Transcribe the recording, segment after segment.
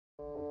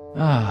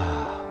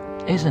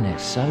Isn't it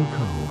so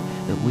cool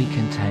that we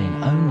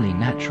contain only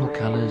natural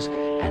colours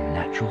and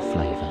natural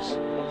flavours?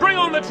 Bring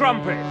on the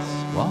trumpets!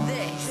 What?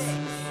 This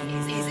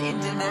is in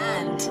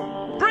demand.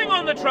 Bring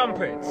on the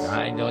trumpets!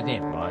 I know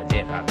them,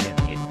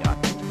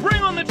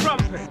 Bring on the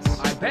trumpets!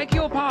 I beg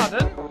your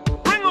pardon?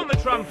 Bring on the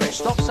trumpets!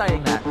 Stop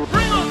saying that.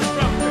 Bring on the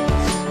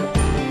trumpets!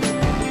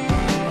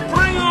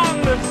 Bring on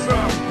the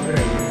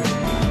trumpets!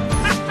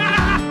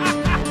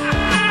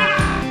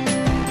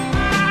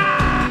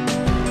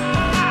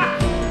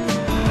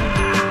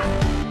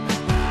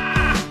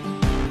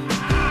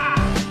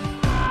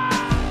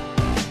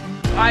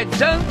 I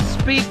don't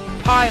speak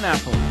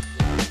pineapple.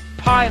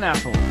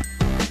 Pineapple.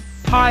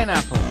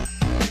 Pineapple.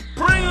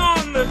 Bring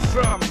on the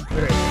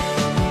trumpets!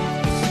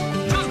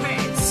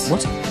 Trumpets!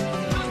 What?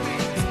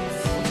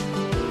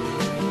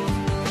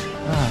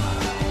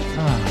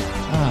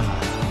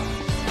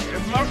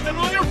 If Marshall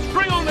Lawyer,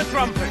 bring on the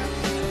trumpets!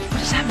 What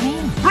does that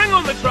mean? Bring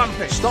on the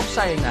trumpets! Stop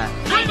saying that.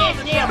 Bring on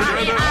the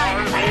trumpets!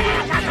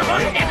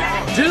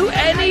 Do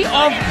any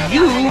of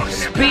you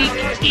speak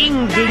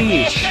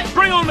English?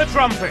 Bring on the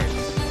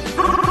trumpets!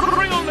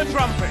 Bring on the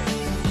trumpets!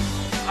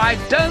 I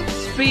don't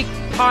speak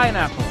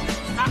pineapple.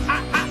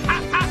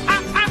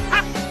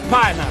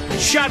 Pineapple,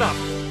 shut up!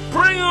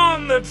 Bring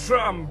on the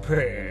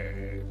trumpet!